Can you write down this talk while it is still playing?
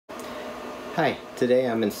Hi, today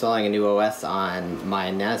I'm installing a new OS on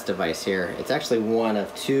my NAS device here. It's actually one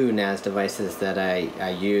of two NAS devices that I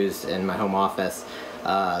use in my home office.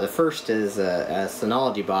 The first is a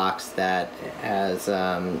Synology box that has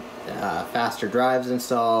faster drives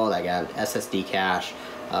installed. I got SSD cache,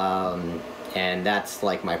 and that's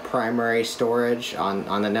like my primary storage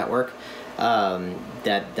on the network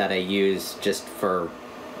that I use just for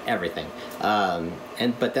everything.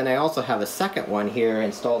 But then I also have a second one here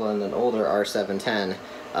installed on an older R710,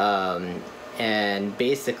 and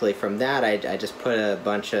basically from that I just put a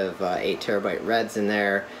bunch of 8 terabyte RAIDs in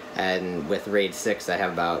there, and with RAID 6 I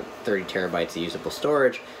have about 30 terabytes of usable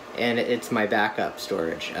storage, and it's my backup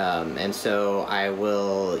storage, and so I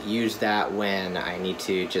will use that when I need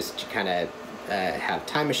to just kind of have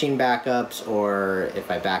time machine backups, or if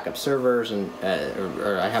I back up servers, and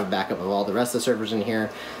or I have a backup of all the rest of the servers in here,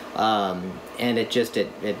 and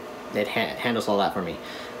it handles all that for me.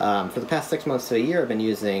 For the past 6 months to a year, I've been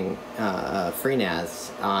using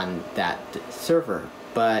FreeNAS on that server,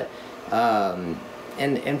 but and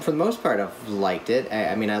for the most part I've liked it.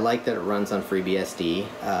 I mean, I like that it runs on FreeBSD.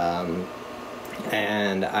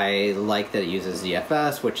 And I like that it uses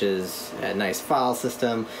ZFS, which is a nice file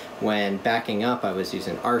system. When backing up, I was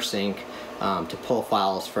using rsync to pull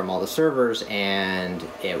files from all the servers, and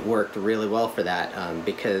it worked really well for that,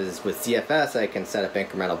 because with ZFS I can set up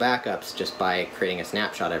incremental backups just by creating a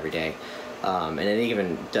snapshot every day, and it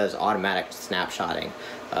even does automatic snapshotting,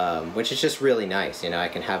 which is just really nice. You know, I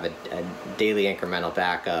can have a daily incremental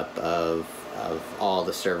backup of all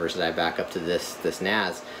the servers that I back up to this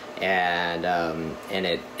NAS, and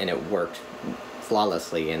it worked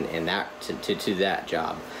flawlessly in that to that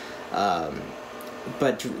job.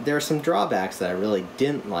 But there are some drawbacks that I really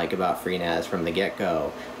didn't like about FreeNAS from the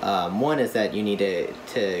get-go. One is that you need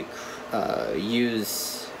to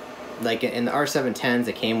use, like in the R710s,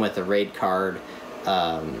 it came with a RAID card,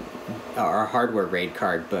 or a hardware RAID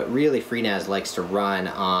card, but really FreeNAS likes to run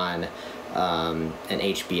on an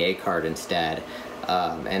HBA card instead,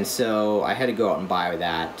 and so I had to go out and buy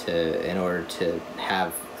that in order to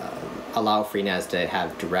have allow FreeNAS to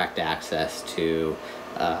have direct access to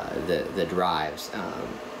the drives,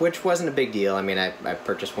 which wasn't a big deal. I mean, I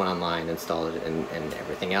purchased one online, installed it, and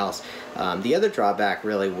everything else. The other drawback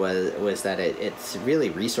really was that it's really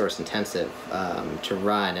resource intensive to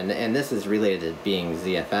run, and this is related to being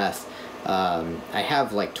ZFS. I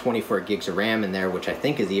have like 24 gigs of RAM in there, which I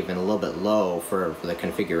think is even a little bit low for the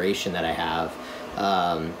configuration that I have.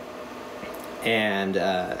 And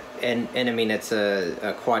I mean, it's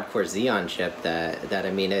a quad-core Xeon chip that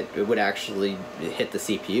I mean, it would actually hit the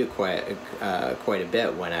CPU quite a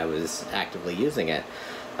bit when I was actively using it.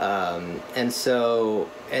 And so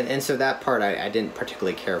that part I didn't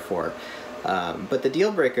particularly care for. But the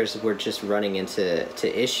deal breakers were just running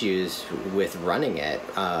into issues with running it,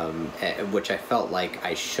 which I felt like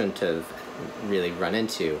I shouldn't have really run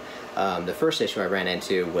into. The first issue I ran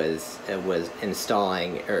into was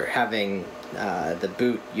installing or having the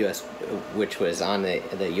boot which was on the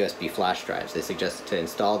USB flash drives. They suggested to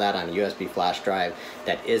install that on a USB flash drive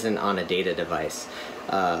that isn't on a data device,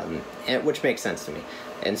 which makes sense to me.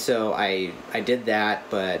 And so I did that,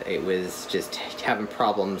 but it was just having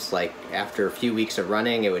problems. Like after a few weeks of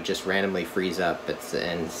running, it would just randomly freeze up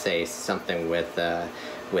and say something with the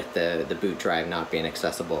boot drive not being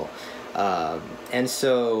accessible. And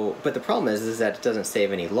so, but the problem is that it doesn't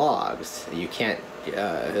save any logs. You can't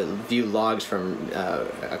view logs from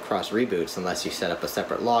across reboots unless you set up a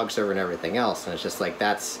separate log server and everything else. And it's just like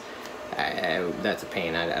that's a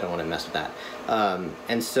pain. I don't want to mess with that.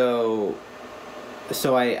 And so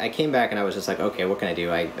I came back and I was just like, okay, what can I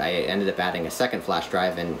do? I ended up adding a second flash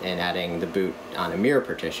drive and adding the boot on a mirror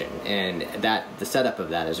partition, and the setup of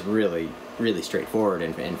that is really straightforward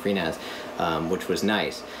in FreeNAS, which was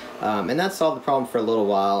nice. And that solved the problem for a little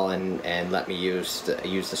while and let me use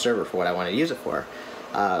the server for what I wanted to use it for.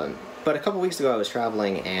 But a couple weeks ago I was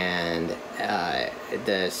traveling, and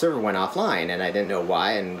the server went offline, and I didn't know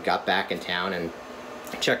why, and got back in town and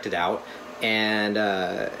checked it out, and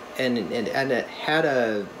it had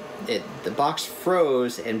the box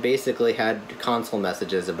froze and basically had console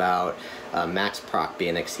messages about max proc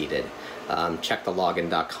being exceeded. Check the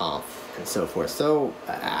login.conf and so forth. So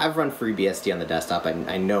I've run FreeBSD on the desktop.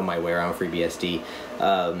 I know my way around FreeBSD,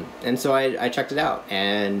 and so I checked it out,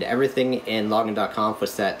 and everything in login.conf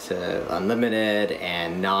was set to unlimited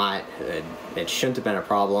and not. It shouldn't have been a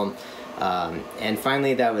problem. And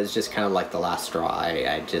finally, that was just kind of like the last straw.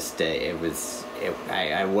 I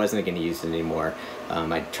wasn't going to use it anymore.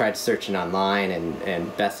 I tried searching online,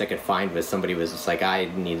 and best I could find was somebody was just like, I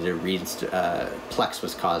needed to Plex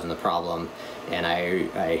was causing the problem, and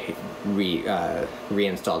I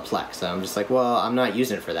reinstalled Plex. So I'm just like, well, I'm not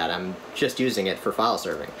using it for that. I'm just using it for file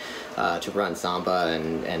serving, to run Samba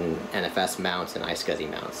and NFS mounts and iSCSI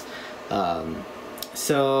mounts.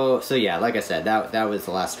 So yeah, like I said, that was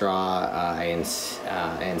the last straw, and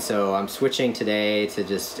so I'm switching today to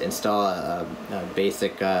just install a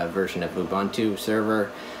basic version of Ubuntu server,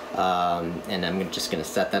 and I'm just going to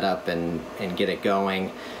set that up and get it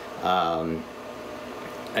going.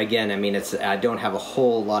 Again, I mean, I don't have a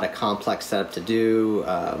whole lot of complex setup to do,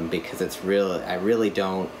 because I really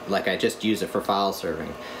don't, like, I just use it for file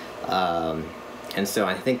serving. And so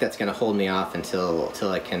I think that's going to hold me off until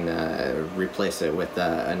I can replace it with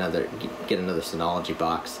get another Synology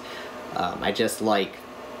box. I just like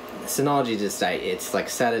Synology. It's like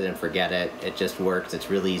set it and forget it. It just works. It's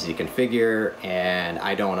really easy to configure, and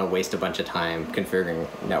I don't want to waste a bunch of time configuring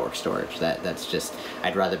network storage. That's just,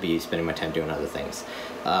 I'd rather be spending my time doing other things.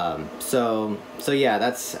 So yeah,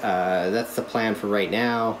 that's the plan for right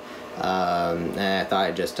now. And I thought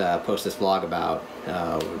I'd just post this vlog about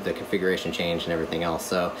the configuration change and everything else.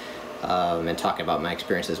 So, and talking about my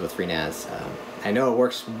experiences with FreeNAS. I know it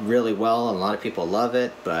works really well, and a lot of people love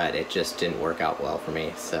it, but it just didn't work out well for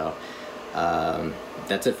me. So,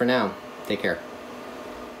 that's it for now. Take care.